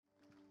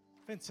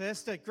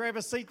Fantastic. Grab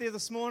a seat there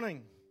this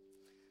morning.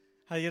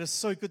 Hey, it is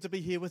so good to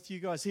be here with you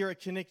guys here at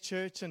Connect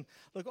Church. And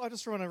look, I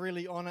just want to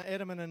really honour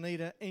Adam and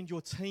Anita and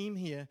your team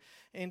here.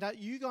 And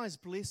you guys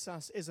bless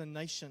us as a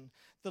nation.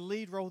 The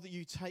lead role that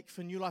you take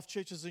for New Life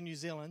Churches in New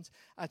Zealand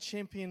are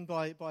championed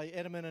by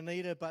Adam and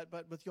Anita,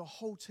 but with your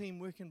whole team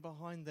working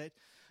behind that.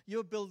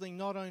 You're building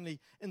not only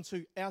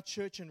into our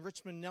church in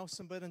Richmond,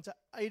 Nelson, but into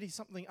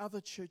 80-something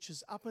other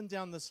churches up and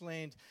down this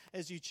land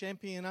as you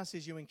champion us,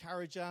 as you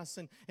encourage us,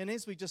 and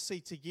as we just see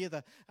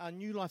together, our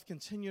New Life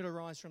continue to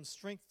rise from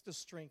strength to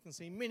strength and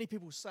see many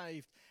people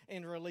saved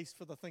and released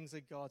for the things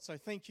of God. So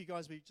thank you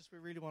guys. We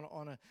really want to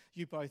honour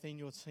you both and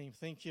your team.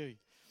 Thank you.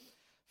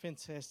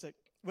 Fantastic.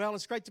 Well,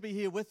 it's great to be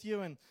here with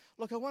you. And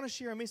look, I want to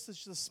share a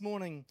message this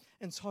morning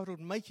entitled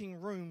Making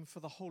Room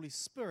for the Holy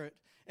Spirit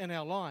in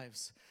Our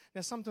Lives.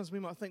 Now, sometimes we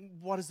might think,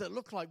 what does that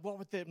look like? What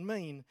would that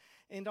mean?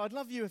 And I'd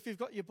love you, if you've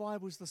got your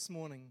Bibles this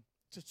morning,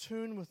 to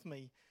turn with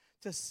me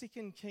to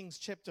 2 Kings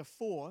chapter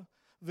 4,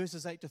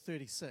 verses 8 to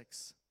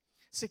 36.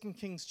 2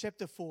 Kings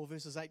chapter 4,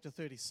 verses 8 to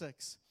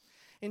 36.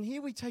 And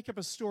here we take up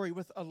a story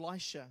with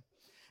Elisha.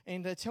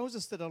 And it tells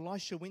us that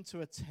Elisha went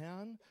to a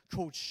town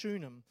called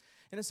Shunem.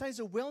 And it says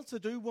a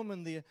well-to-do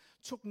woman there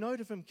took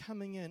note of him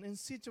coming in and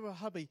said to her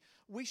hubby,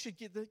 we should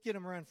get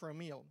him around for a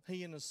meal,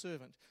 he and his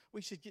servant.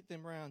 We should get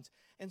them round.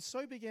 And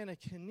so began a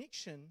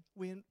connection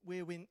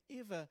where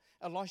whenever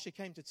Elisha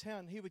came to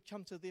town, he would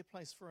come to their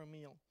place for a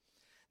meal.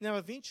 Now,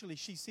 eventually,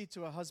 she said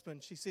to her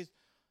husband, she said,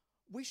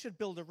 we should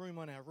build a room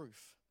on our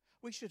roof.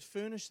 We should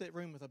furnish that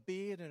room with a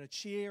bed and a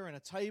chair and a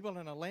table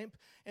and a lamp.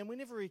 And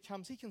whenever he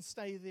comes, he can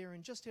stay there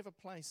and just have a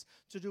place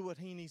to do what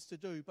he needs to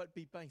do, but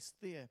be based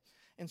there.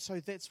 And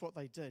so that's what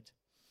they did.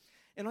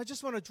 And I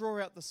just want to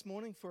draw out this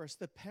morning for us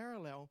the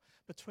parallel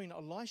between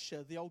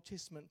Elisha, the Old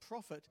Testament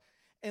prophet,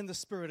 and the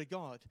Spirit of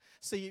God.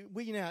 See,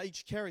 we now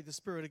each carry the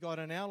Spirit of God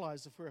in our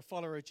lives if we're a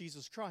follower of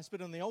Jesus Christ.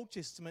 But in the Old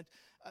Testament,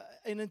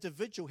 an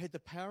individual had the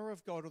power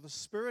of God or the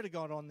Spirit of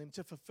God on them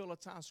to fulfill a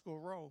task or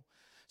role.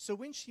 So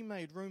when she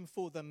made room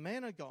for the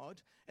man of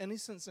God, in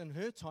essence in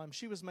her time,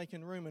 she was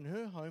making room in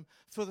her home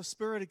for the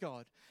Spirit of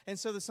God. And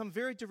so there's some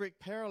very direct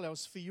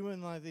parallels for you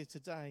and I there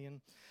today. And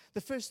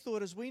the first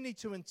thought is we need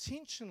to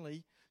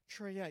intentionally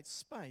create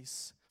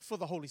space for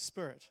the Holy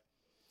Spirit.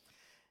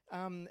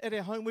 At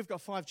our home, we've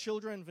got 5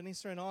 children,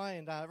 Vanessa and I,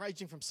 and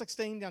ranging from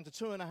 16 down to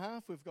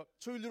 2.5. We've got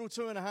 2 little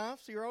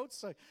 2.5-year-olds,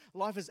 so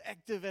life is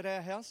active at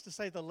our house, to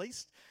say the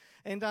least.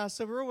 And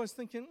so we're always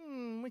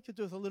thinking, we could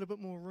do with a little bit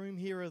more room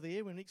here or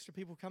there when extra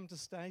people come to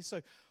stay.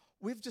 So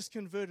we've just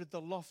converted the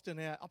loft in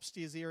our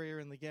upstairs area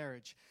in the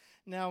garage.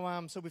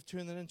 Now, so we've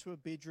turned it into a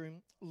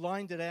bedroom,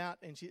 lined it out,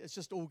 and it's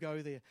just all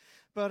go there.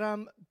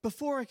 But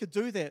before I could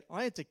do that,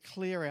 I had to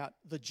clear out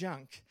the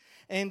junk.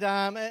 And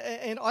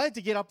I had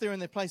to get up there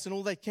in that place and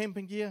all that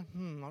camping gear.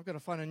 I've got to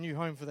find a new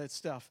home for that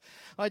stuff.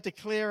 I had to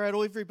clear out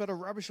every bit of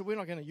rubbish. We're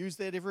not going to use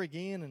that ever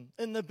again. And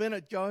in the bin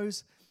it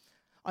goes.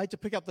 I had to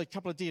pick up the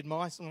couple of dead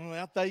mice, and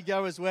out they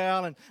go as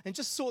well, and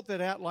just sort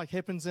that out like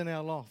happens in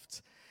our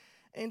loft.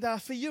 And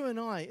for you and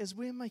I, as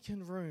we're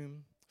making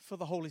room for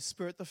the Holy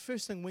Spirit, the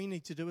first thing we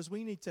need to do is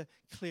we need to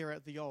clear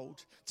out the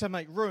old to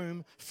make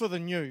room for the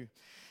new.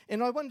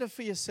 And I wonder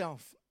for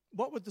yourself,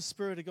 what would the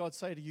Spirit of God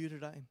say to you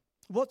today?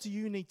 What do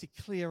you need to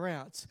clear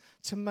out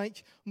to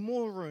make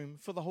more room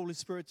for the Holy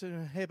Spirit to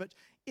inhabit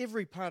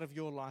every part of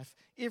your life,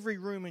 every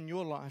room in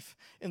your life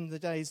in the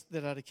days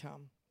that are to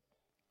come?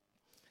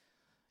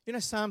 You know,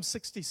 Psalm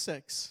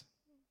 66,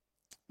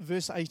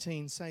 verse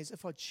 18 says,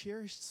 if I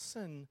cherished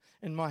sin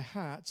in my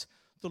heart,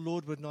 the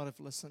Lord would not have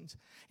listened.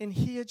 And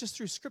here, just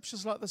through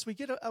scriptures like this, we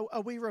get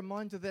a wee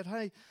reminder that,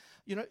 hey,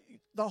 you know,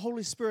 the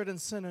Holy Spirit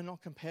and sin are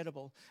not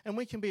compatible. And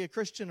we can be a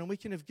Christian and we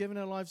can have given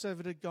our lives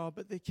over to God,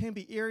 but there can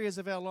be areas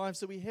of our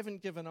lives that we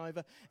haven't given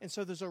over. And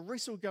so there's a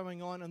wrestle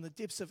going on in the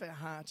depths of our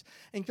heart.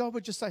 And God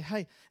would just say,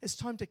 hey, it's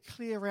time to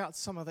clear out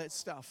some of that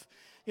stuff.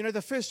 You know,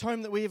 the first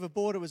home that we ever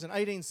bought, it was an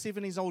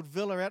 1870s old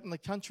villa out in the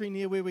country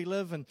near where we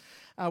live, and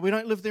we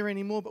don't live there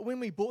anymore. But when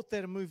we bought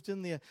that and moved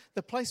in there,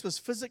 the place was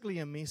physically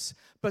a mess,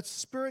 but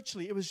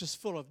spiritually it was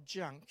just full of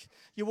junk.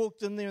 You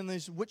walked in there and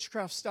there's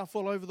witchcraft stuff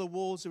all over the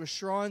walls. There were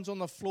shrines on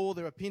the floor.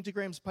 There were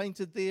pentagrams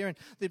painted there, and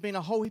there'd been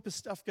a whole heap of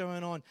stuff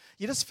going on.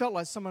 You just felt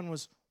like someone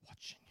was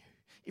watching you.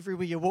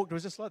 Everywhere you walked, it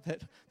was just like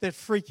that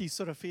freaky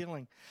sort of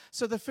feeling.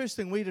 So the first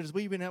thing we did is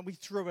we went out, we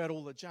threw out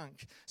all the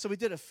junk. So we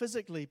did it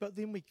physically, but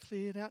then we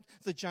cleared out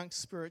the junk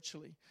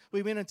spiritually.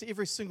 We went into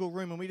every single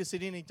room and we just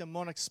said, any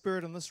demonic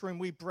spirit in this room,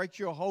 we break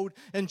your hold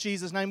in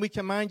Jesus' name. We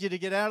command you to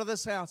get out of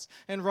this house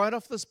and right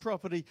off this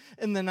property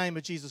in the name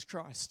of Jesus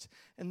Christ.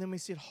 And then we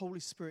said,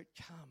 Holy Spirit,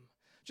 come.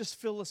 Just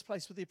fill this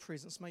place with your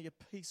presence. May your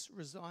peace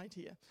reside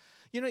here.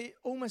 You know,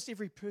 almost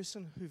every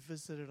person who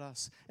visited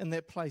us in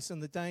that place in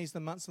the days, the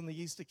months, and the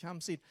years to come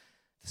said,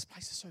 this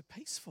place is so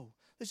peaceful.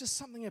 There's just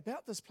something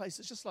about this place.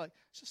 It's just like,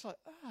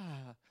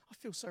 I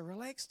feel so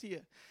relaxed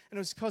here. And it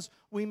was because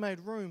we made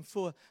room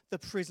for the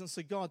presence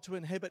of God to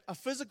inhabit a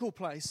physical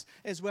place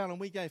as well. And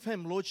we gave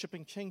him lordship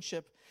and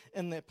kingship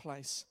in that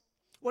place.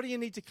 What do you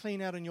need to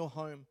clean out in your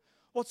home?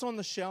 What's on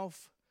the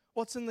shelf?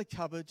 What's in the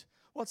cupboard?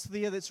 What's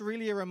there that's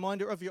really a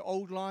reminder of your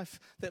old life,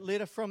 that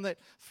letter from that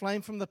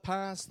flame from the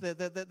past,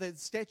 that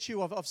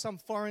statue of some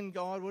foreign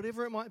god,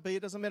 whatever it might be.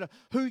 It doesn't matter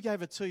who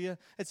gave it to you.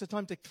 It's a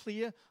time to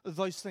clear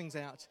those things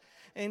out.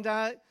 And,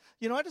 I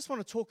just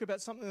want to talk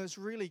about something that's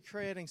really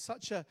creating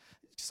such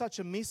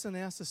a mess in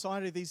our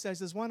society these days.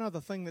 There's one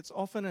other thing that's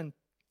often in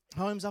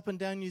homes up and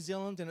down New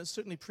Zealand, and it's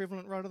certainly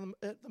prevalent right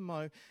at the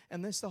Mo,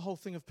 and that's the whole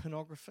thing of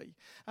pornography.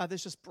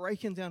 There's just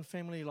breaking down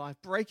family life,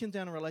 breaking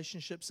down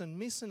relationships, and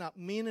messing up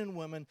men and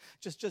women,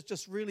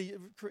 just really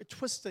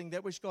twisting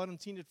that which God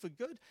intended for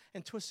good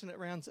and twisting it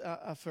around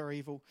for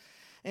evil.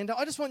 And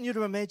I just want you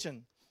to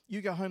imagine,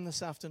 you go home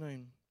this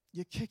afternoon,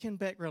 you're kicking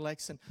back,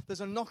 relaxing.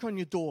 There's a knock on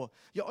your door.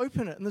 You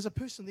open it, and there's a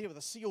person there with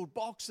a sealed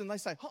box, and they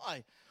say,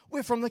 "Hi,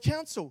 we're from the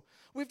council.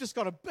 We've just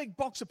got a big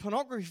box of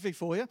pornography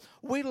for you.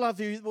 We love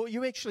you." Well,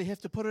 you actually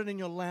have to put it in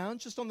your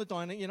lounge, just on the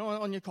dining,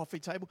 on your coffee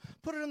table.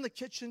 Put it in the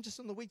kitchen,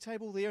 just on the wee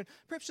table there, and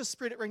perhaps just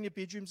spread it around your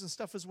bedrooms and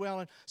stuff as well.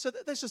 And so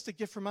that's just a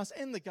gift from us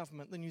and the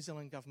government, the New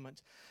Zealand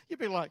government. You'd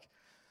be like,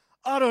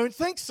 "I don't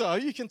think so.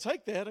 You can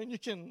take that and you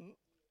can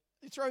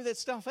throw that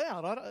stuff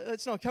out.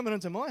 It's not coming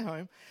into my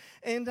home."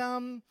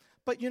 And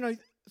but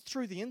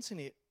through the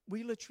internet,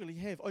 we literally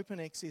have open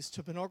access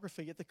to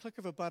pornography at the click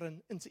of a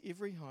button into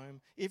every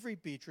home, every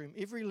bedroom,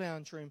 every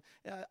lounge room,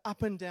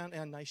 up and down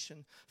our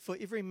nation, for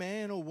every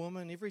man or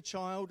woman, every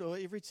child or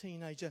every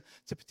teenager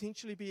to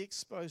potentially be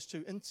exposed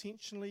to,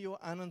 intentionally or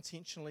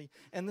unintentionally.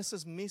 And this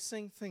is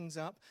messing things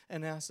up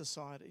in our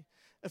society.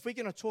 If we're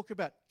going to talk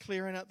about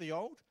clearing out the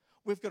old,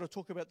 we've got to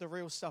talk about the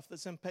real stuff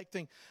that's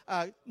impacting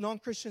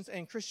non-Christians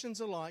and Christians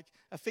alike,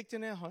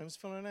 affecting our homes,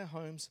 filling our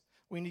homes.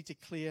 We need to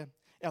clear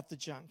out the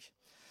junk.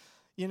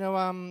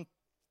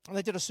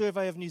 They did a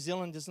survey of New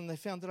Zealanders, and they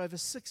found that over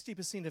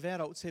 60% of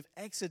adults have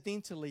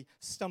accidentally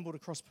stumbled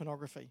across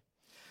pornography.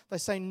 They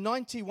say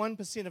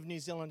 91% of New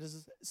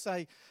Zealanders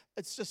say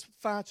it's just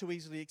far too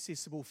easily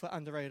accessible for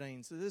under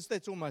 18s.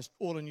 That's almost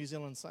all of New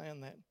Zealand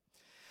saying that.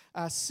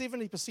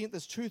 70%,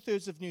 there's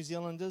 2/3 of New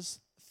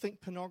Zealanders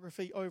think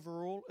pornography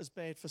overall is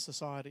bad for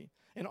society.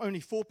 And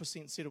only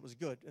 4% said it was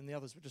good, and the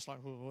others were just like,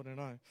 "Oh, I don't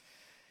know."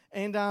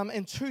 And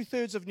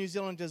 2/3 of New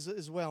Zealanders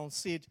as well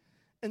said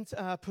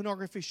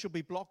pornography should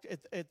be blocked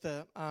at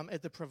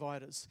the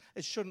providers.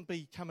 It shouldn't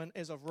be coming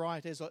as of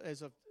right, as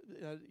of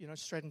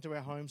straight into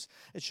our homes.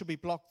 It should be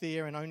blocked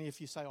there, and only if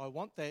you say, "I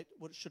want that,"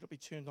 should it be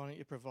turned on at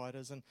your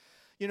providers. And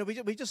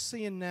we just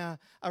see now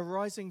a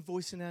rising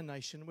voice in our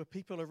nation where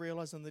people are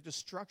realizing the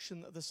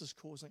destruction that this is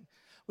causing.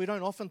 We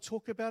don't often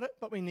talk about it,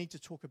 but we need to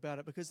talk about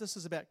it, because this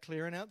is about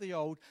clearing out the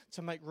old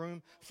to make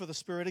room for the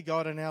Spirit of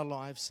God in our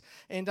lives.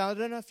 And I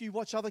don't know if you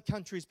watch other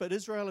countries, but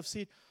Israel have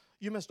said,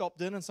 you must opt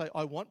in and say,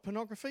 "I want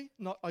pornography,"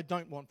 not "I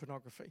don't want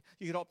pornography."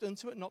 You could opt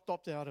into it, not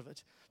opt out of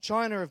it.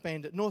 China have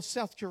banned it.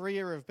 South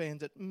Korea have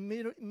banned it.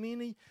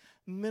 Many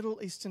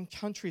Middle Eastern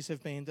countries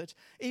have banned it.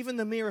 Even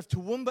the mayor of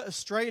Toowoomba,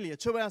 Australia,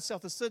 2 hours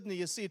south of Sydney,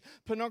 has said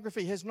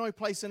pornography has no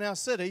place in our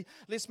city.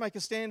 Let's make a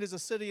stand as a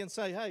city and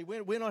say, "Hey,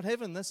 we're not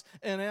having this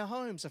in our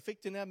homes,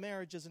 affecting our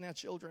marriages and our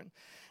children."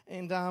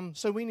 And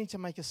so we need to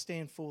make a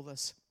stand for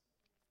this.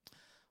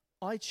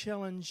 I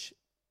challenge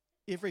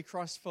every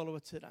Christ follower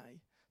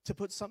today to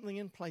put something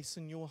in place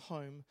in your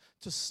home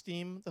to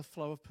stem the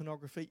flow of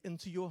pornography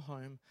into your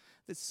home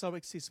that's so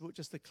accessible at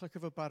just the click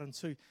of a button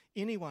to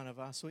any one of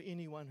us or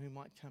anyone who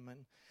might come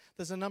in.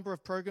 There's a number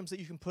of programs that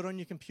you can put on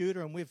your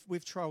computer, and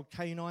we've trialled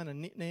K9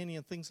 and Net Nanny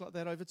and things like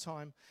that over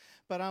time.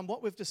 But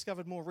what we've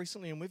discovered more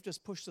recently, and we've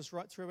just pushed this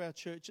right through our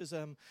church, is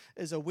a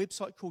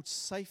website called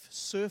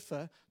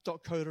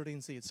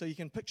safesurfer.co.nz. So you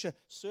can picture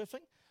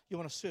surfing. You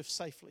want to surf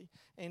safely.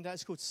 And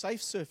it's called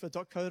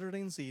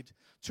safesurfer.co.nz.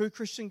 2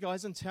 Christian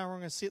guys in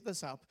Tauranga set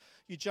this up.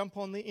 You jump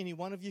on there, any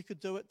one of you could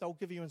do it. They'll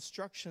give you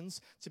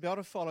instructions to be able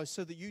to follow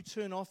so that you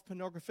turn off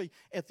pornography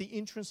at the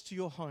entrance to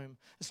your home.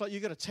 It's like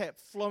you've got a tap,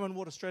 flowing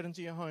water straight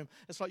into your home.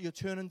 It's like you're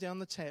turning down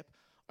the tap.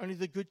 Only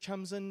the good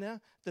comes in now,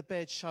 the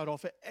bad shut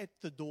off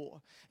at the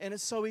door. And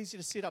it's so easy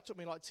to set up. It took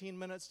me like 10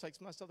 minutes, takes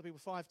most other people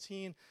 5,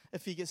 10.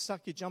 If you get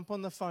stuck, you jump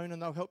on the phone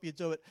and they'll help you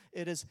do it.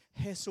 It is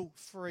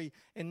hassle-free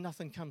and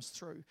nothing comes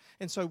through.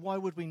 And so why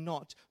would we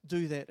not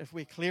do that if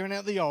we're clearing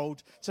out the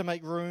old to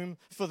make room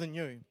for the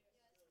new?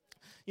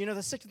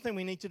 The second thing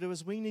we need to do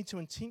is we need to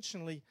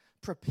intentionally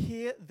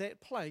prepare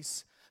that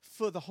place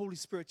for the Holy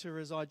Spirit to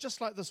reside.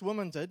 Just like this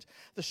woman did,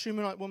 the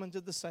Shunammite woman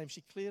did the same.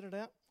 She cleared it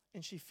out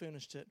and she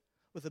furnished it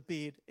with a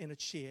bed and a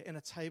chair and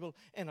a table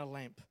and a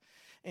lamp.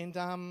 And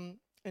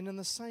in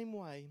the same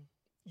way,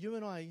 you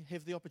and I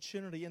have the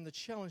opportunity and the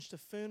challenge to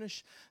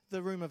furnish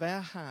the room of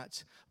our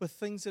heart with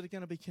things that are going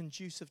to be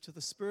conducive to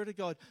the Spirit of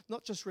God,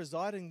 not just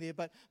residing there,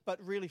 but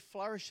really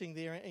flourishing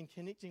there and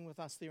connecting with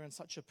us there in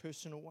such a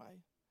personal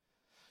way.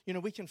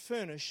 We can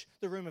furnish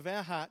the room of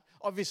our heart,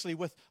 obviously,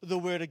 with the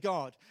Word of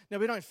God. Now,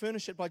 we don't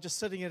furnish it by just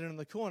sitting it in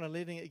the corner,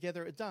 letting it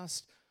gather at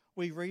dust.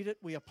 We read it,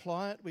 we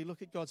apply it, we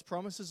look at God's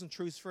promises and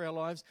truths for our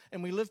lives,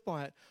 and we live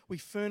by it. We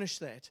furnish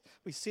that.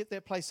 We set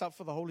that place up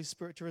for the Holy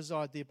Spirit to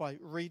reside there by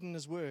reading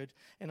His Word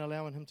and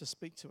allowing Him to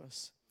speak to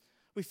us.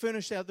 We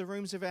furnish out the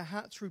rooms of our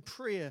heart through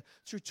prayer,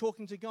 through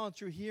talking to God,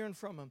 through hearing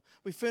from Him.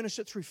 We furnish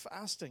it through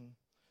fasting,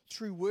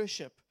 through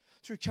worship,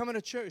 through coming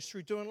to church,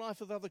 through doing life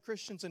with other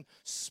Christians and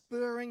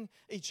spurring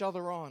each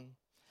other on.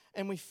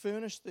 And we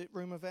furnish the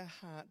room of our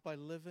heart by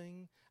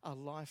living a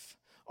life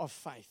of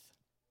faith.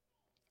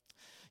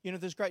 You know,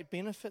 there's great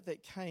benefit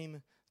that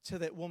came to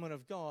that woman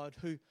of God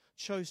who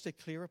chose to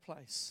clear a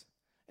place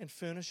and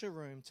furnish a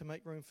room to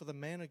make room for the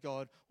man of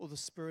God or the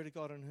Spirit of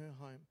God in her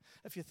home.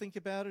 If you think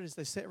about it, as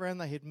they sat around,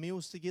 they had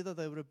meals together,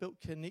 they would have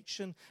built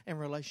connection and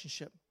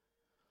relationship.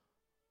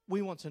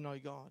 We want to know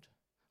God.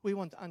 We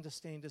want to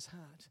understand His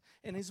heart.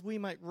 And as we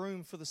make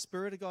room for the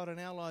Spirit of God in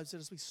our lives,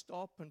 as we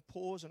stop and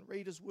pause and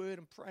read His Word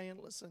and pray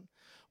and listen,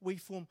 we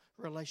form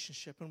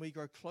relationship and we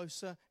grow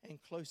closer and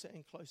closer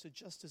and closer,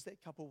 just as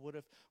that couple would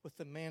have with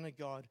the man of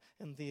God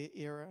in their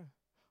era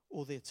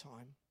or their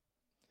time.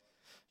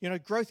 You know,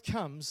 growth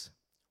comes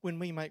when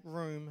we make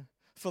room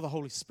for the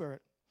Holy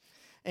Spirit.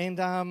 And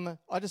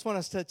I just want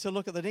us to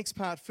look at the next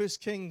part, 2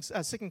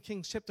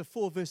 Kings chapter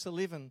 4, verse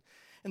 11.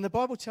 And the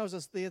Bible tells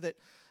us there that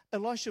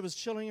Elisha was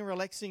chilling and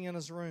relaxing in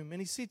his room, and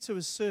he said to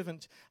his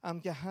servant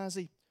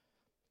Gehazi,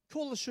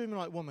 "Call the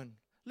Shunammite woman.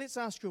 Let's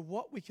ask her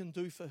what we can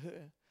do for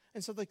her."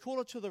 And so they call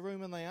her to the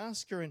room and they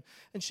ask her, and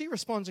she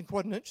responds in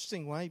quite an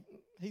interesting way.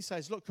 He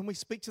says, "Look, can we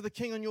speak to the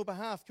king on your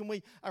behalf? Can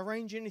we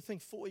arrange anything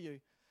for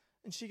you?"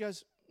 And she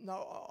goes,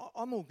 "No,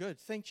 I'm all good,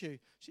 thank you."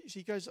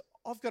 She goes,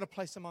 "I've got a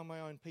place among my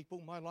own people.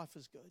 My life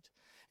is good."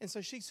 And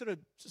so she sort of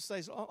just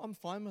says, "I'm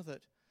fine with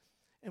it."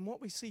 And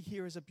what we see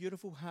here is a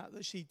beautiful heart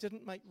that she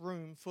didn't make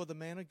room for the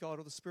man of God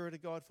or the Spirit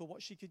of God for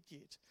what she could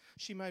get.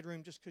 She made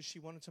room just because she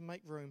wanted to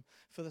make room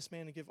for this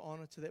man to give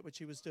honor to that which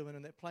he was doing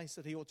in that place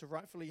that he ought to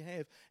rightfully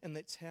have in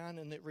that town,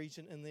 in that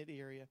region, in that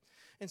area.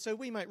 And so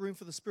we make room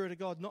for the Spirit of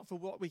God, not for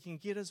what we can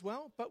get as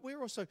well, but we're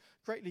also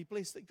greatly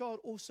blessed that God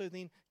also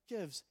then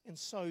gives and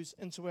sows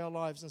into our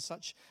lives in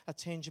such a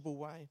tangible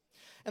way.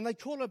 And they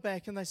call her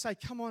back and they say,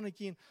 "Come on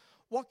again,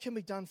 what can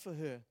be done for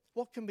her?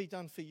 What can be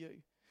done for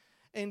you?"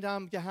 And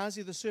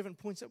Gehazi, the servant,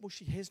 points out, "Well,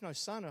 she has no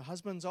son. Her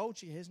husband's old.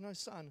 She has no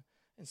son."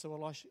 And so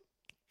Elisha,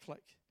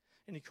 click.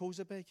 And he calls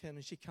her back in,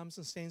 and she comes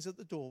and stands at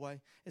the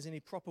doorway, as any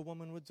proper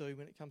woman would do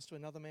when it comes to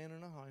another man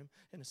in a home,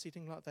 in a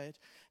setting like that.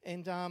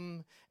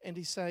 And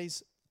he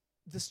says,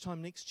 "This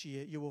time next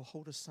year, you will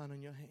hold a son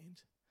in your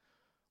hand."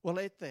 Well,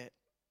 at that,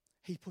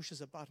 he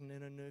pushes a button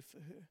and a nerve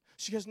for her.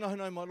 She goes,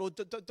 "No, my Lord,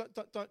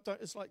 don't.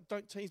 It's like,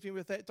 don't tease me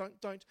with that.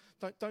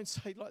 Don't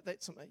say like that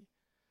to me."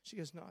 She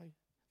goes, "No.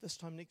 This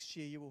time next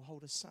year, you will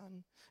hold a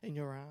son in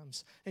your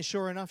arms." And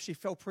sure enough, she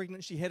fell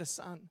pregnant. She had a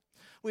son.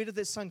 Where did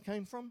that son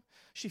came from?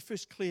 She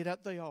first cleared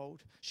out the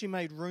old. She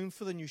made room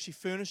for the new. She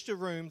furnished a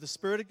room. The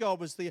Spirit of God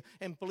was there,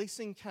 and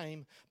blessing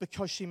came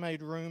because she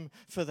made room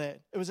for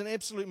that. It was an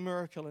absolute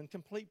miracle and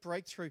complete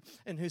breakthrough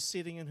in her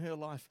setting, in her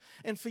life.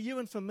 And for you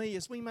and for me,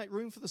 as we make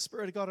room for the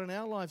Spirit of God in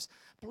our lives,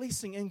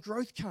 blessing and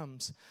growth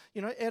comes.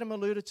 You know, Adam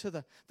alluded to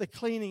the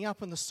cleaning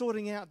up and the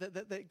sorting out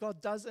that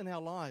God does in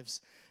our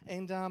lives.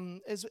 And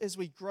as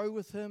we grow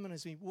with Him and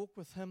as we walk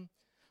with Him,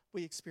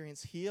 we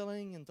experience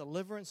healing and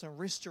deliverance and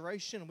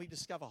restoration, and we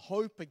discover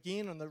hope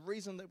again and the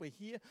reason that we're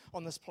here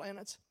on this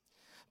planet.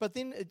 But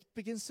then it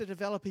begins to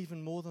develop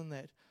even more than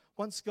that.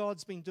 Once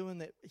God's been doing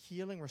that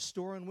healing,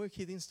 restoring work,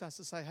 He then starts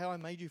to say, "Hey, I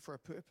made you for a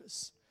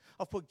purpose.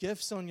 I've put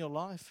gifts on your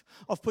life.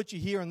 I've put you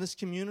here in this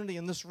community,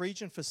 in this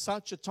region for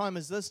such a time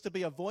as this, to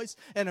be a voice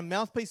and a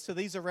mouthpiece to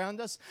these around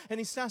us." And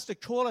He starts to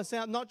call us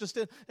out, not just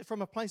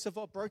from a place of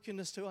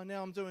brokenness to,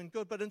 now I'm doing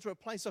good, but into a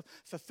place of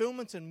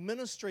fulfillment and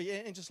ministry,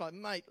 and just like,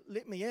 "Mate,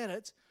 let me at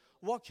it.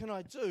 What can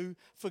I do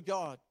for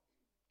God?"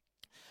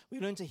 We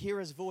learn to hear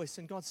His voice,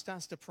 and God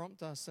starts to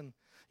prompt us. And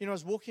you know, I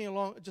was walking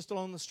along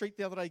the street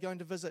the other day, going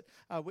to visit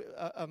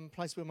a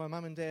place where my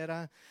mum and dad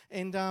are,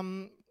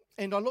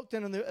 and I looked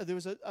in, and there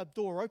was a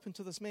door open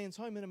to this man's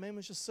home, and a man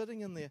was just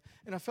sitting in there.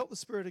 And I felt the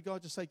Spirit of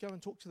God just say, "Go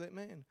and talk to that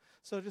man."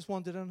 So I just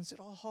wandered in and said,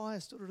 "Oh, hi." I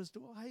stood at his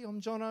door. "Hey,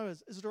 I'm Jono.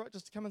 Is it all right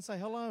just to come and say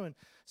hello?" And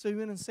so he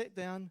went and sat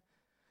down.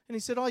 And he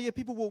said, "Oh, yeah,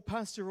 people walk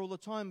past here all the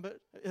time,"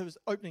 but it was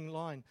opening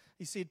line.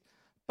 He said,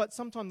 "But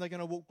sometime they're going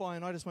to walk by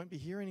and I just won't be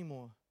here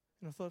anymore."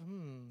 And I thought,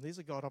 there's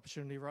a God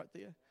opportunity right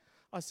there.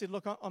 I said,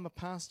 "Look, I'm a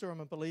pastor,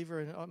 I'm a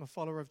believer, and I'm a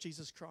follower of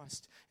Jesus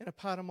Christ. And a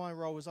part of my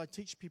role is I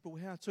teach people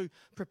how to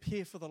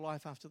prepare for the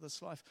life after this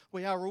life.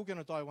 We are all going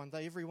to die one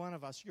day, every one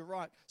of us. You're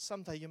right,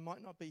 someday you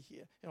might not be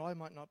here, and I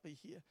might not be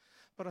here."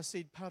 But I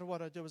said, part of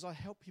what I do is I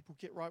help people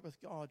get right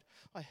with God.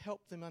 I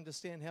help them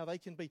understand how they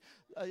can be,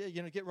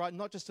 get right,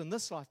 not just in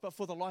this life, but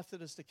for the life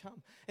that is to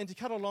come. And to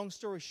cut a long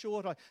story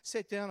short, I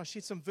sat down, I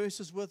shared some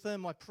verses with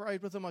him, I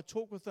prayed with him, I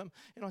talked with him,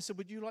 and I said,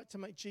 "Would you like to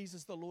make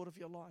Jesus the Lord of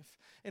your life?"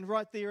 And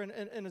right there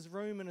in his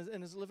room,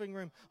 in his living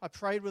room, I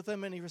prayed with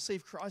him, and he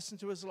received Christ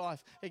into his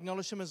life,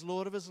 acknowledged Him as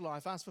Lord of his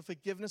life, asked for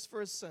forgiveness for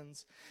his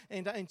sins,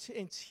 and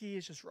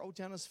tears just rolled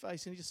down his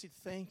face, and he just said,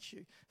 thank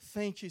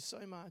you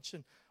so much.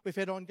 And we've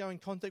had ongoing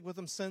contact with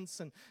him since,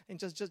 and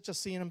just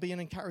seeing him being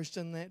encouraged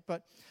in that.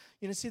 But,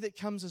 see, that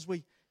comes as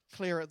we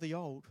clear out the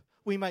old.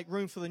 we make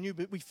room for the new,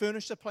 but we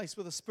furnish a place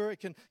where the Spirit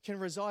can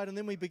reside, and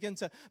then we begin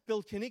to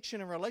build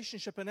connection and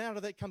relationship, and out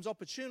of that comes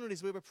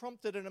opportunities where we're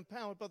prompted and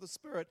empowered by the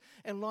Spirit,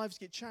 and lives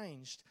get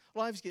changed,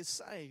 lives get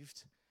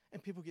saved,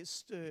 and people get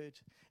stirred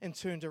and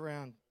turned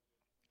around.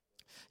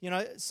 You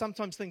know,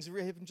 sometimes things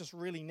happen just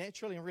really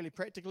naturally and really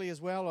practically as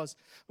well. As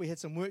we had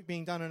some work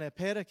being done in our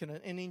paddock, and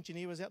an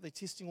engineer was out there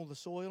testing all the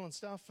soil and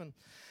stuff.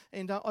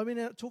 And I went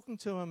out talking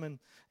to him, and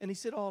he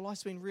said, "Oh,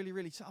 life's been really,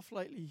 really tough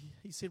lately."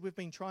 He said, "We've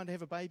been trying to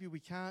have a baby. We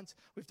can't.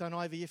 We've done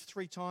IVF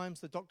 3 times.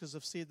 The doctors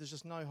have said there's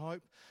just no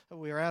hope.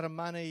 We're out of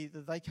money.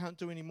 They can't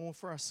do any more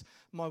for us.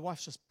 My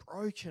wife's just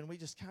broken. We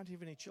just can't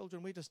have any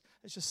children.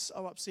 It's just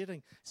so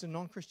upsetting." He's a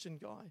non-Christian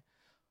guy.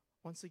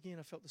 Once again,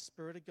 I felt the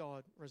Spirit of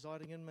God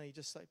residing in me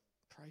just say,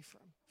 pray for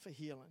him, for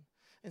healing.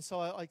 And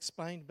so I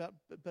explained a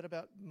bit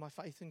about my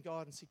faith in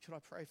God and said, "Could I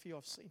pray for you?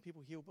 I've seen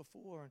people heal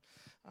before,"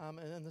 and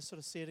in this sort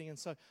of setting. And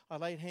so I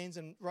laid hands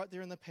right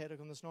there in the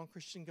paddock on this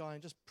non-Christian guy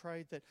and just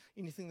prayed that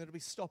anything that would be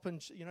stopping,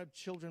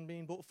 children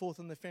being brought forth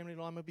in the family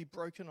line would be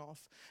broken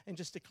off, and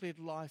just declared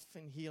life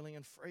and healing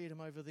and freedom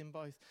over them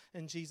both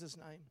in Jesus'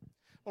 name.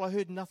 Well, I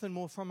heard nothing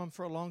more from him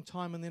for a long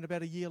time, and then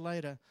about a year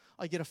later,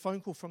 I get a phone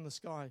call from this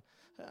guy,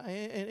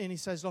 and he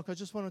says, "Look, I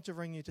just wanted to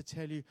ring you to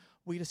tell you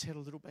we just had a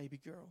little baby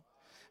girl."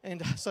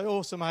 And so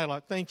awesome, hey,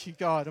 like, thank you,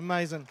 God,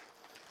 amazing.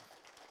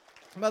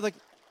 But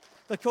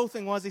the cool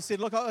thing was, he said,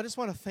 "Look, I just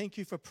want to thank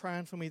you for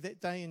praying for me that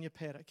day in your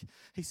paddock."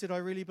 He said, "I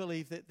really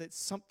believe that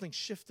something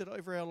shifted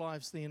over our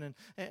lives then,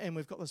 and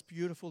we've got this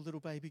beautiful little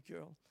baby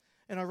girl."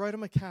 And I wrote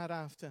him a card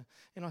after,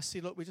 and I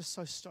said, "Look, we're just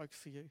so stoked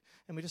for you,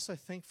 and we're just so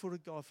thankful to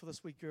God for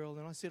this wee girl."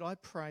 And I said, "I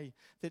pray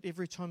that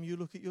every time you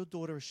look at your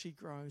daughter as she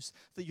grows,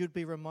 that you'd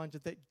be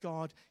reminded that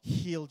God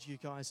healed you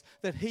guys,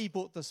 that He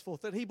brought this forth,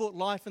 that He brought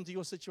life into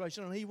your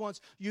situation, and He wants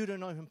you to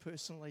know Him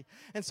personally."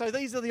 And so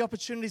these are the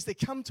opportunities that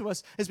come to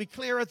us as we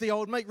clear out the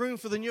old, make room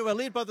for the new, are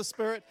led by the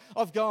Spirit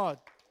of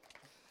God.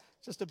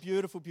 Just a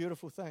beautiful,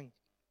 beautiful thing.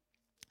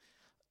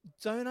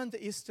 Don't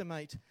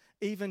underestimate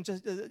even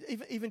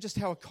just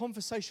how a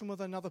conversation with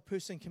another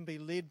person can be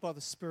led by the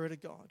Spirit of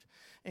God.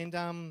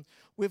 And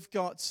we've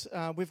got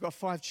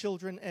 5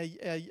 children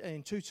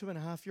and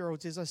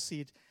 2.5-year-olds, as I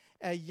said.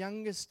 Our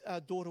youngest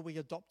daughter we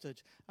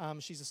adopted.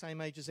 She's the same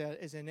age as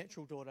our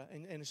natural daughter,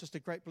 and it's just a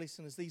great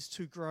blessing as these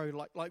two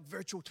grow like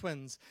virtual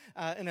twins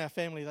in our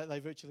family. They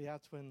virtually are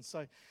twins.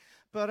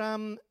 But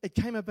it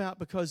came about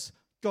because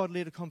God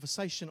led a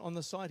conversation on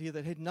the side here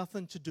that had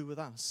nothing to do with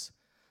us.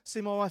 See,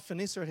 my wife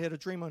Vanessa had a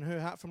dream on her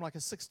heart from like a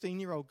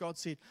 16-year-old. God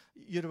said,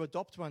 "You're to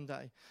adopt one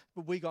day."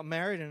 But we got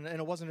married, and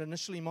it wasn't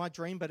initially my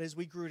dream, but as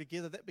we grew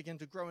together, that began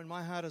to grow in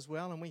my heart as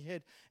well. And we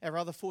had our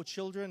other 4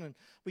 children, and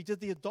we did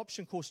the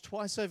adoption course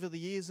twice over the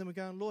years, and we're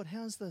going, "Lord,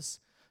 how's this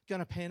going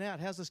to pan out?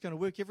 How's this going to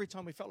work?" Every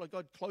time we felt like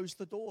God closed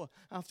the door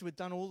after we'd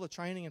done all the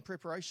training and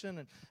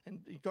preparation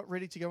and got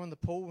ready to go in the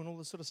pool and all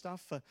this sort of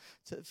stuff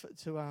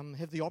to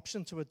have the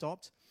option to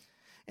adopt.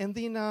 And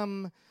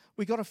then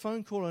we got a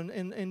phone call,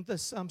 and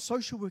this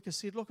social worker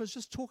said, "Look, I was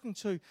just talking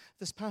to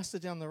this pastor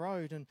down the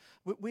road, and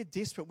we're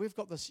desperate. We've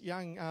got this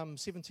young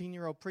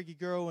 17-year-old preggy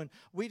girl, and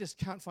we just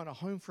can't find a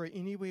home for her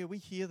anywhere. We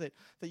hear that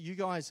you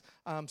guys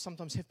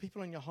sometimes have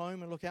people in your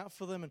home and look out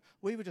for them, and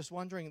we were just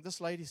wondering," this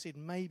lady said,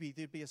 "maybe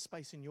there'd be a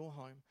space in your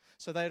home."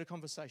 So they had a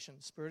conversation.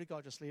 The Spirit of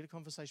God just led a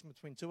conversation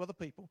between 2 other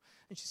people,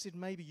 and she said,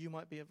 "Maybe you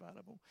might be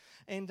available."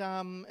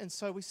 And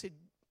so we said,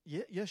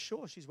 Yeah,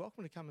 sure. She's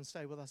welcome to come and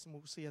stay with us, and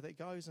we'll see how that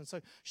goes. And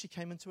so she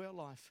came into our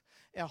life.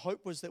 Our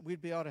hope was that we'd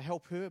be able to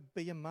help her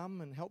be a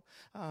mum and help,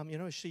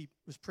 as she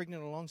was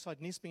pregnant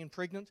alongside Ness being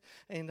pregnant,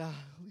 and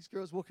these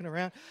girls walking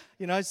around,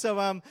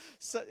 so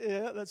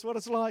yeah, that's what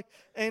it's like.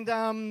 And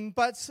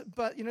but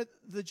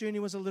the journey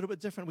was a little bit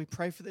different. We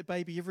prayed for that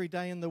baby every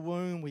day in the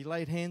womb. We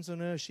laid hands on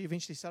her. She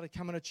eventually started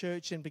coming to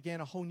church and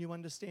began a whole new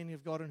understanding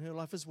of God in her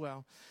life as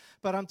well.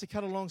 But to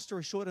cut a long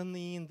story short, in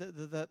the end,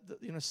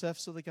 the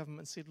SIFs or the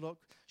government said, "Look,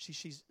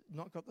 she's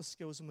not got the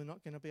skills, and we're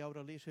not going to be able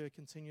to let her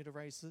continue to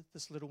raise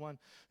this little one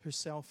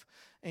herself."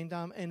 And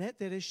at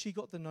that, as she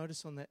got the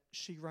notice on that,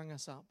 she rang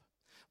us up.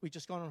 We'd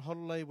just gone on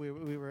holiday. We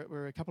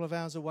were a couple of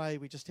hours away.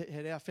 We just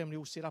had our family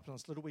all set up in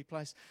this little wee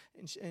place.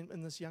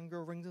 And this young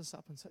girl rings us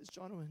up and says,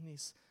 "Jono and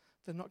Ness,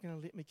 they're not going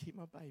to let me keep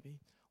my baby.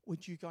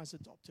 Would you guys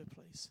adopt her,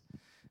 please?"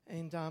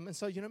 And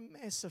so,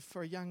 massive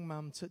for a young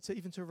mum to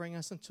even to ring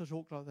us and to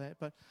talk like that.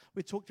 But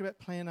we talked about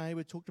plan A,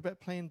 we talked about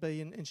plan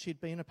B, and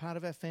she'd been a part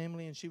of our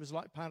family, and she was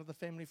like part of the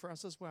family for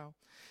us as well.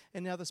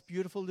 And now this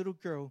beautiful little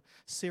girl,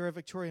 Sarah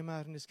Victoria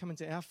Martin, has come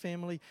into our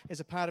family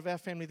as a part of our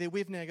family there.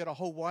 We've now got a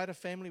whole wider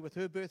family with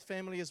her birth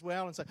family as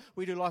well. And so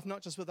we do life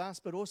not just with us,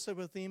 but also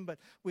with them. But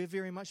we're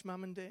very much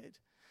mum and dad.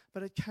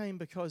 But it came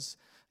because,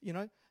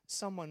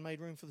 someone made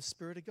room for the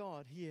Spirit of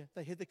God here.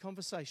 They had the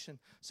conversation.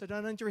 So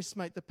don't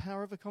underestimate the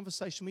power of a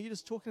conversation where you're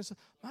just talking and say,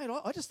 "Mate,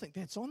 I just think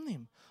that's on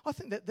them. I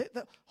think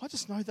that I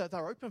just know that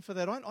they're open for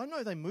that. I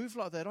know they move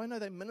like that. I know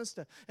they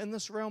minister in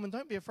this realm." And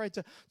don't be afraid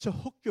to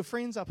hook your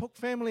friends up, hook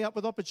family up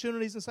with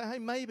opportunities and say, "Hey,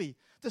 maybe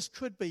this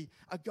could be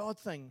a God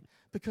thing."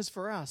 Because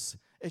for us,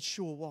 it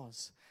sure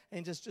was.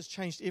 And just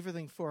changed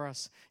everything for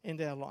us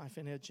and our life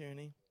and our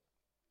journey.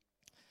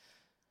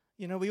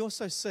 We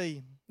also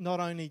see not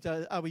only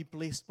are we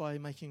blessed by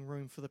making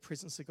room for the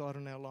presence of God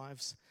in our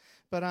lives,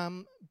 but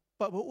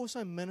we're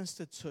also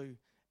ministered to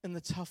in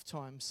the tough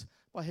times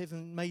by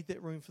having made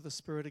that room for the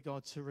Spirit of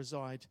God to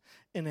reside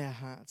in our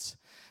hearts.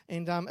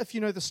 And if you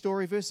know the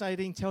story, verse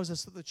 18 tells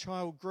us that the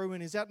child grew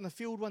and he's out in the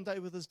field one day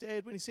with his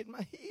dad when he said,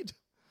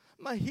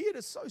 my head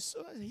is so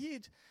sore.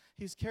 He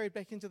was carried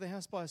back into the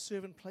house by a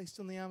servant, placed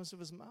in the arms of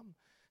his mum.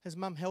 His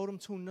mum held him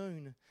till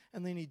noon,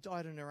 and then he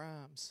died in her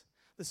arms.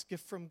 This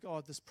gift from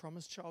God, this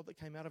promised child that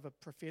came out of a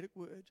prophetic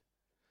word,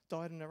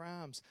 died in her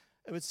arms.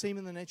 It would seem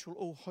in the natural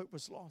all hope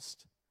was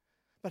lost.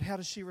 But how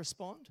does she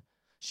respond?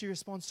 She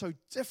responds so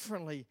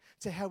differently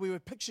to how we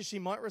would picture she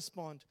might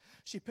respond.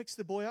 She picks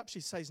the boy up. She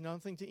says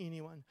nothing to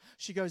anyone.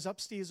 She goes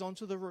upstairs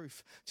onto the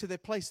roof to the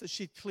place that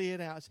she'd cleared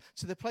out,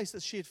 to the place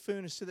that she had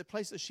furnished, to the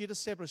place that she had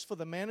established for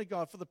the man of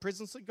God, for the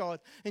presence of God.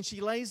 And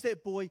she lays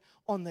that boy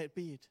on that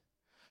bed.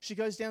 She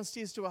goes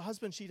downstairs to her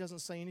husband. She doesn't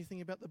say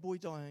anything about the boy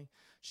dying.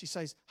 She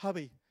says,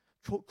 hubby,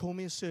 call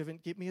me a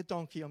servant. Get me a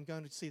donkey. I'm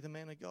going to see the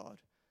man of God.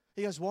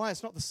 He goes, why?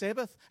 It's not the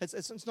Sabbath.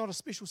 It's not a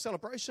special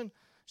celebration.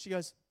 She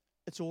goes,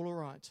 it's all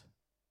right.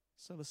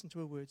 So listen to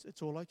her words.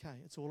 It's all okay.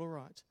 It's all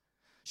right.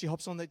 She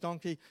hops on that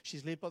donkey.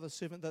 She's led by the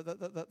servant.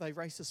 They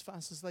race as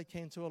fast as they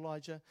can to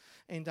Elijah.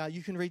 And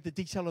you can read the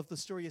detail of the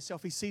story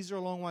yourself. He sees her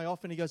a long way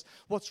off and he goes,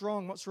 what's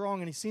wrong? What's wrong?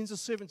 And he sends a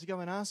servant to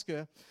go and ask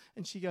her.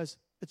 And she goes,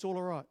 it's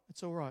all right.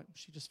 It's all right.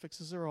 She just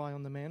fixes her eye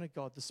on the man of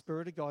God, the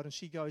Spirit of God, and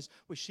she goes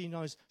where she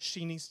knows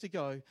she needs to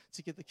go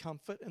to get the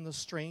comfort and the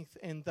strength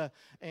and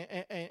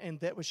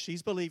that which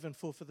she's believing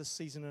for this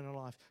season in her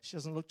life. She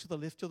doesn't look to the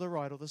left or the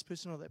right or this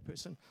person or that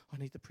person. I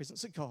need the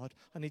presence of God.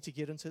 I need to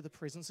get into the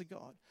presence of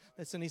God.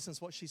 That's in essence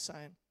what she's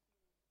saying.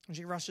 And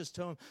she rushes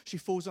to him. She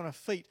falls on her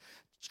feet,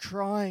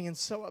 crying and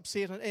so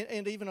upset.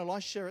 And even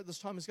Elisha at this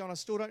time is going, I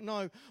still don't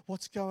know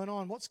what's going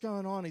on. What's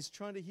going on? He's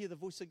trying to hear the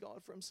voice of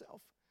God for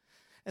himself.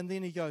 And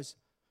then he goes,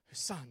 her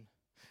son.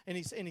 And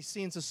he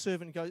sends a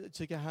servant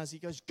to Gehazi.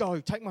 He goes, go,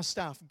 take my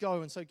staff,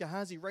 go. And so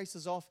Gehazi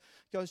races off,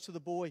 goes to the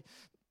boy.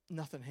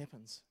 Nothing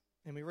happens.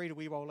 And we read a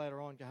wee while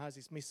later on,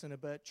 Gehazi's messing a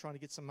bit, trying to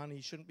get some money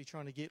he shouldn't be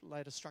trying to get,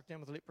 later struck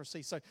down with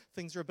leprosy. So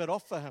things are a bit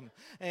off for him.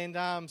 And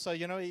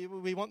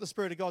we want the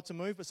Spirit of God to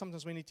move, but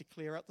sometimes we need to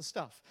clear out the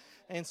stuff.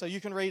 And so you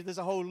can read, there's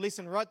a whole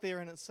lesson right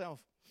there in itself.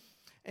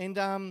 And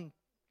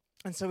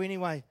so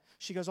anyway,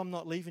 she goes, I'm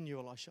not leaving you,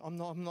 Elisha. I'm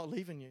not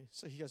leaving you.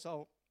 So he goes,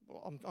 oh,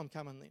 well, I'm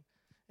coming then.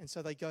 And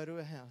so they go to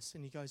her house,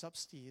 and he goes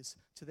upstairs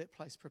to that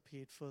place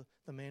prepared for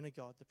the man of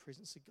God, the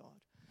presence of God.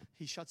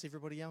 He shuts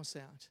everybody else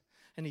out,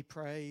 and he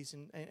prays,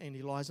 and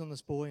he lies on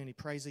this boy, and he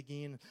prays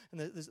again. And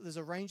there's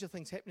a range of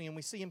things happening, and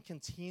we see him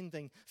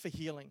contending for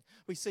healing.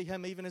 We see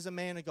him even as a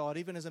man of God,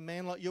 even as a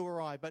man like you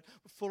or I, but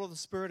full of the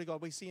Spirit of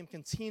God. We see him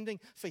contending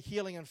for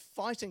healing and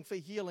fighting for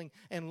healing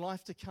and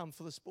life to come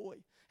for this boy.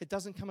 It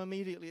doesn't come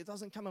immediately,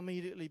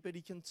 but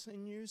he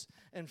continues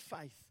in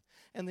faith.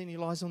 And then he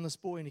lies on this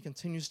boy, and he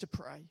continues to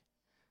pray.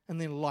 And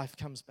then life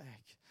comes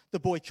back. The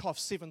boy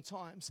coughs 7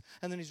 times,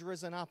 and then he's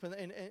risen up,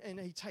 and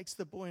he takes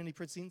the boy and he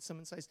presents him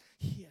and says,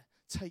 here,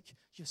 take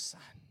your son.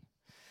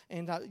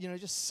 And,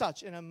 just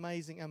such an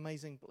amazing,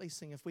 amazing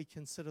blessing if we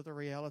consider the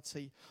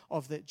reality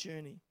of that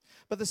journey.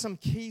 But there's some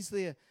keys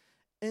there.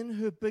 In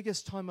her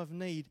biggest time of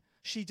need,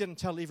 she didn't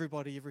tell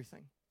everybody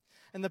everything.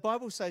 And the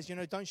Bible says,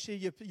 don't share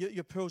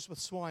your pearls with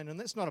swine. And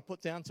that's not a put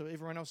down to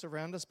everyone else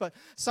around us. But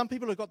some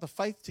people have got the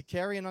faith to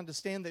carry and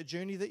understand that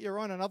journey that you're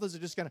on. And others are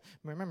just going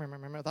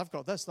to, they've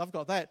got this, they've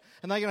got that.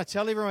 And they're going to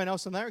tell everyone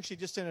else. And they're actually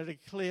just going to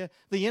declare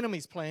the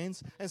enemy's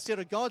plans instead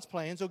of God's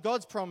plans or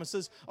God's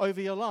promises over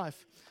your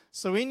life.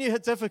 So when you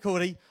hit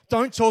difficulty,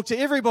 don't talk to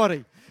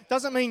everybody.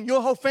 Doesn't mean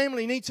your whole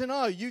family need to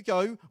know. You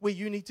go where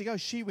you need to go.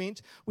 She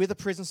went where the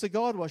presence of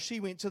God was. She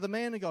went to the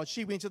man of God.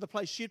 She went to the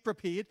place she had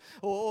prepared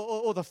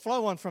or the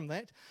flow on from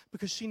that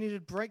because she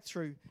needed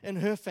breakthrough in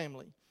her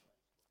family.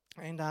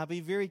 And be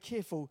very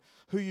careful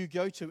who you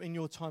go to in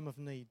your time of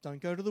need.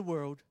 Don't go to the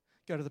world.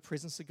 Go to the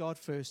presence of God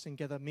first and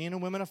gather men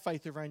and women of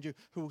faith around you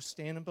who will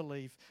stand and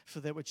believe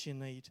for that which you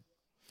need.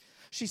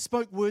 She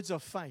spoke words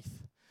of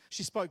faith.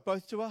 She spoke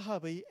both to her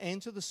hubby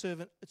and to the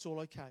servant, it's all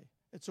okay.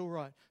 It's all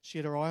right. She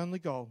had her eye on the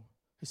goal.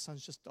 Her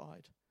son's just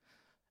died.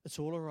 It's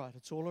all right.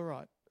 It's all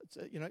right.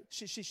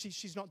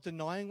 She's not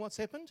denying what's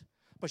happened,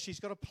 but she's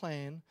got a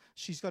plan.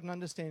 She's got an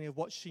understanding of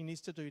what she needs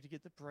to do to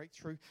get the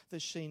breakthrough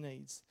that she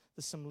needs.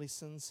 There's some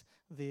lessons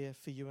there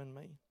for you and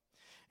me.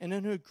 And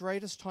in her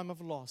greatest time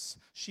of loss,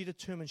 she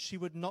determined she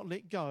would not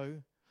let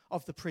go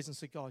of the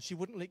presence of God. She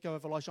wouldn't let go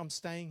of Elisha. I'm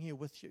staying here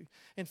with you.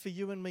 And for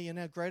you and me, in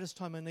our greatest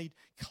time of need,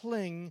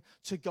 cling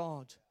to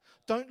God.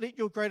 Don't let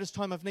your greatest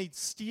time of need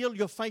steal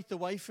your faith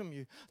away from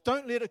you.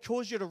 Don't let it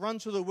cause you to run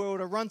to the world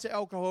or run to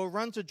alcohol or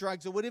run to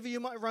drugs or whatever you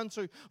might run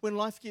to when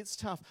life gets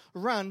tough.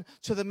 Run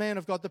to the man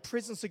of God, the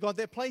presence of God,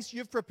 that place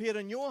you've prepared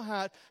in your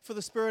heart for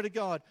the Spirit of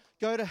God.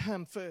 Go to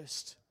Him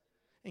first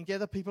and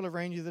gather people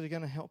around you that are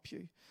going to help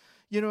you.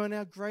 In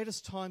our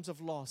greatest times of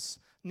loss,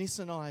 Ness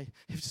and I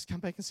have just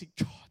come back and said,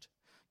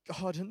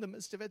 God, in the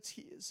midst of our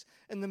tears,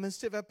 in the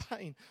midst of our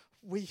pain,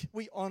 we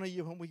honor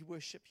you and we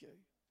worship you.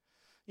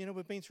 You know,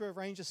 we've been through a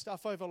range of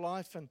stuff over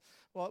life, and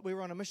we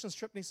were on a missions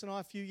trip, Ness and I,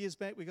 a few years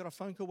back. We got a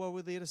phone call while we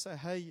were there to say,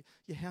 hey,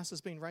 your house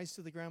has been razed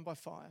to the ground by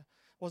fire.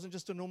 It wasn't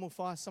just a normal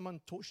fire. Someone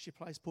torched your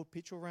place, poured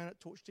petrol around it,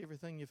 torched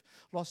everything. You've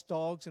lost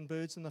dogs and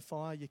birds in the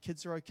fire. Your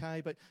kids are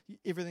okay, but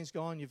everything's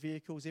gone, your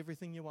vehicles,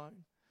 everything you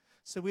own.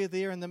 So we're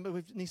there, and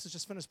then Ness has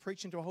just finished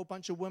preaching to a whole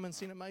bunch of women,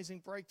 seen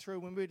amazing breakthrough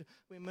when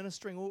we're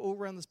ministering all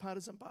around this part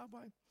of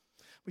Zimbabwe.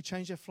 We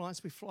change our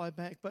flights, we fly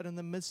back, but in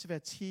the midst of our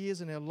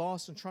tears and our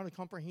loss and trying to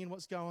comprehend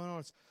what's going on,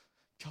 it's,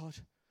 God,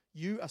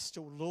 you are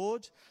still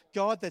Lord.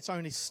 God, that's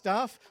only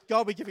stuff.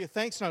 God, we give you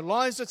thanks. No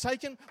lives are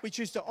taken. We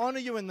choose to honor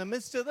you in the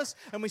midst of this,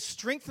 and we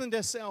strengthened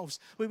ourselves.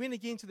 We went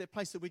again to that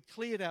place that we'd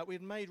cleared out,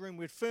 we'd made room,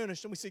 we'd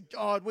furnished, and we said,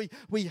 God,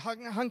 we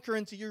hunker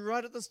into you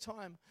right at this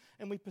time,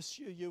 and we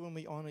pursue you and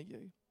we honor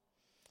you.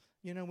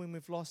 You know, when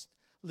we've lost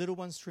little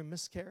ones through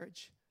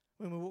miscarriage,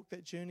 when we walk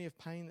that journey of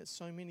pain that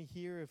so many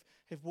here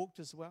have walked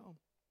as well.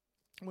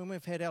 When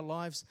we've had our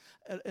lives,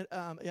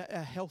 our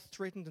health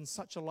threatened in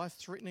such a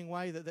life-threatening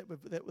way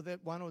that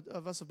one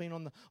of us have been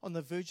on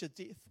the verge of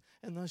death.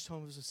 And those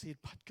times we've said,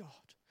 but God,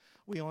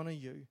 we honor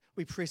you.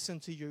 We press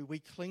into you. We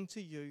cling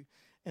to you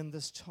in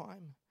this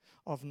time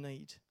of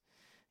need.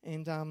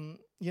 And,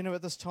 you know,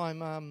 at this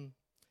time,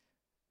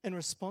 in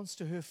response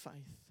to her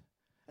faith,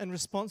 in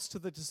response to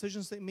the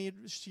decisions that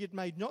she had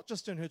made, not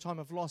just in her time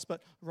of loss,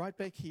 but right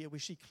back here where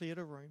she cleared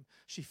a room,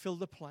 she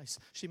filled a place,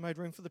 she made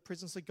room for the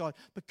presence of God.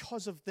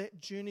 Because of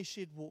that journey she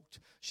had walked,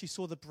 she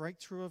saw the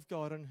breakthrough of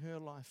God in her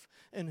life,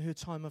 in her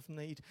time of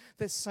need.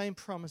 That same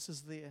promise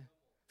is there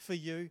for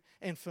you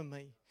and for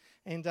me.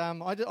 And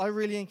I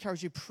really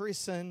encourage you,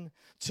 press in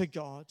to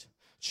God.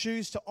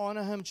 Choose to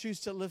honor him, choose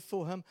to live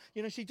for him.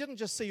 You know, she didn't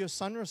just see her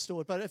son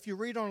restored, but if you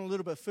read on a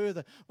little bit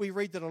further, we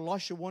read that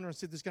Elisha warned her and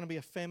said there's going to be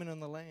a famine in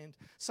the land.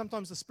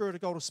 Sometimes the Spirit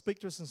of God will speak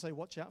to us and say,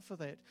 watch out for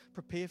that,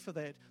 prepare for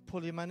that,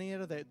 pull your money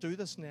out of that, do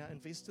this now,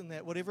 invest in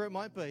that, whatever it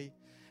might be.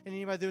 And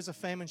anyway, there was a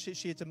famine,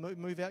 she had to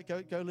move out,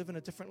 go live in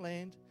a different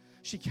land.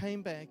 She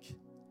came back,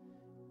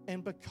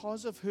 and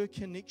because of her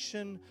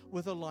connection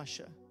with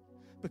Elisha,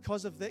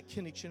 because of that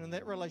connection and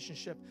that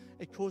relationship,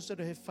 it caused her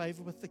to have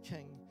favor with the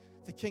king.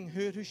 The king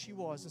heard who she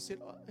was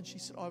and she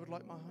said, I would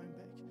like my home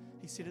back.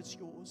 He said, it's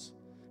yours.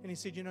 And he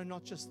said, you know,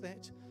 not just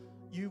that,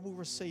 you will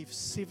receive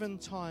 7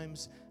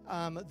 times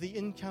the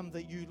income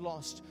that you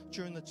lost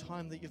during the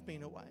time that you've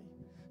been away.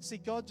 See,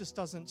 God just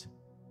doesn't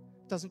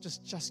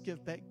just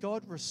give back.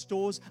 God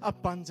restores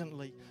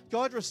abundantly.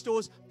 God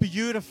restores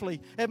beautifully.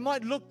 It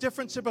might look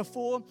different to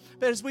before,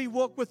 but as we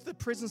walk with the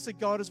presence of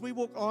God, as we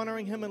walk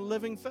honoring him and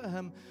living for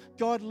him,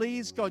 God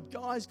leads, God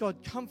guides,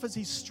 God comforts,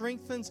 he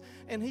strengthens,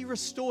 and he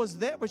restores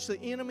that which the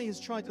enemy has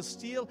tried to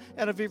steal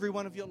out of every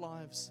one of your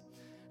lives.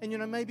 And you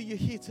know, maybe you're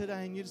here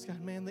today and you're just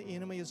going, man, the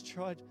enemy has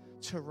tried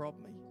to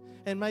rob me.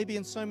 And maybe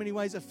in so many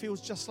ways it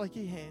feels just like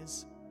he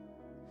has.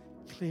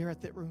 Clear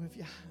out that room of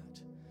your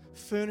heart.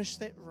 Furnish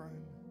that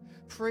room.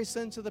 Press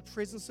into the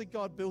presence of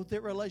God. Build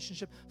that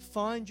relationship.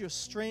 Find your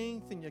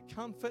strength and your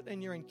comfort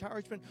and your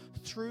encouragement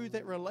through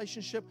that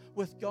relationship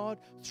with God,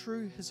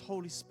 through his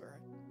Holy Spirit.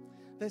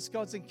 That's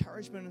God's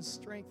encouragement and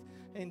strength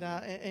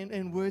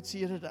and word to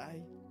you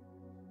today.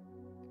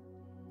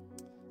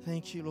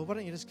 Thank you, Lord. Why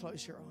don't you just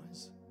close your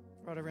eyes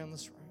right around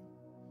this room.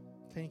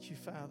 Thank you,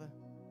 Father.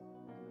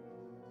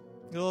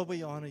 Lord,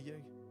 we honor you.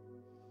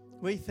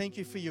 We thank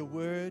you for your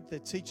word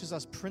that teaches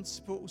us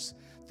principles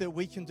that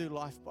we can do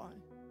life by.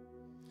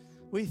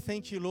 We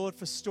thank you, Lord,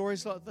 for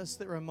stories like this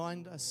that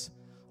remind us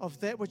of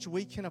that which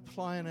we can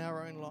apply in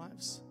our own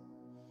lives.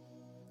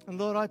 And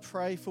Lord, I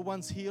pray for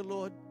ones here,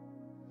 Lord,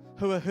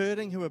 who are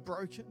hurting, who are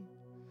broken.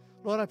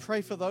 Lord, I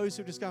pray for those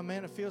who just go,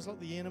 man, it feels like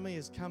the enemy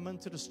has come in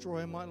to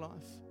destroy my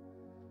life.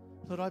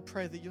 Lord, I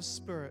pray that your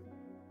Spirit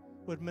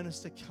would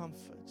minister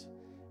comfort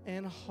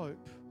and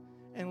hope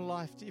and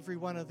life to every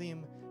one of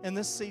them in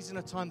this season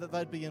of time that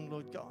they'd be in,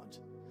 Lord God.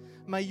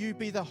 May you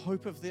be the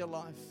hope of their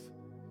life.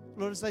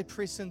 Lord, as they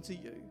press into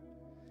you,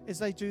 as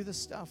they do this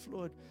stuff,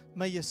 Lord,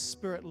 may your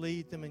Spirit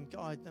lead them and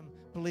guide them,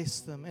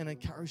 bless them and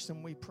encourage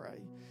them, we pray,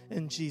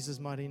 in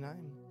Jesus' mighty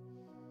name.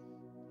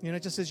 You know,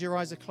 just as your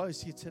eyes are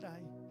closed here today,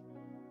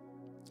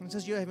 and just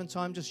as you're having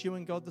time, just you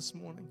and God this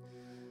morning,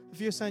 if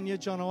you're saying, yeah,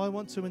 Jono, I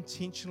want to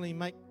intentionally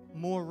make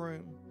more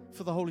room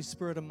for the Holy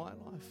Spirit in my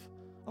life.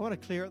 I want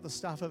to clear out the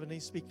stuff if it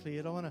needs to be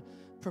cleared. I want to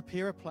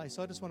prepare a place.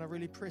 I just want to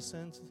really press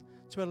in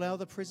to allow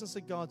the presence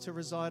of God to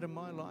reside in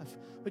my life.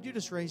 Would you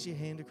just raise your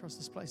hand across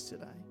this place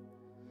today?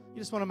 You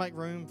just want to make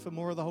room for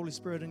more of the Holy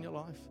Spirit in your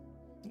life.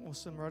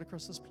 Awesome, right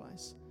across this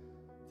place.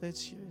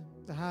 That's you,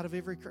 the heart of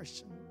every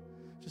Christian.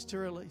 Just to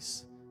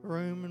release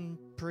room and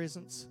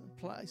presence,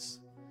 place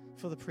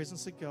for the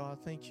presence of God.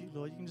 Thank you,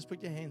 Lord. You can just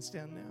put your hands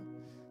down now.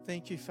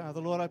 Thank you,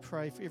 Father. Lord, I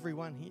pray for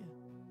everyone here.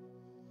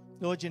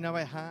 Lord, you know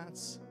our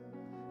hearts.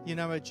 You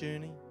know our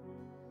journey.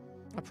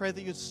 I pray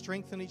that you'd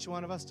strengthen each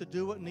one of us to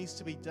do what needs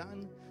to be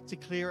done to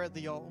clear out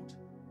the old.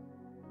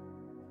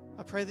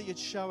 I pray that you'd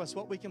show us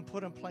what we can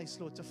put in place,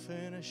 Lord, to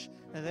furnish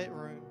that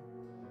room,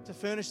 to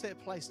furnish that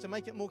place, to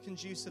make it more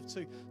conducive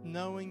to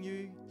knowing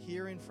you,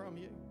 hearing from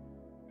you,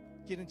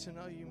 getting to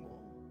know you more.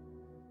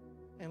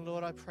 And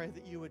Lord, I pray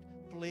that you would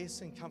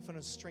bless and comfort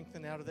and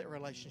strengthen out of that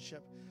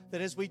relationship.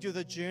 That as we do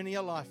the journey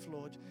of life,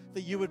 Lord,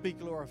 that you would be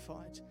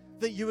glorified,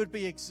 that you would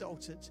be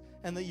exalted,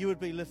 and that you would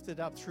be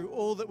lifted up through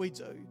all that we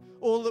do,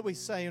 all that we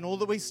say, and all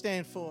that we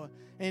stand for.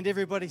 And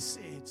everybody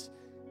said,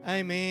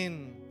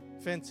 amen.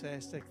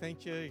 Fantastic.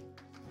 Thank you.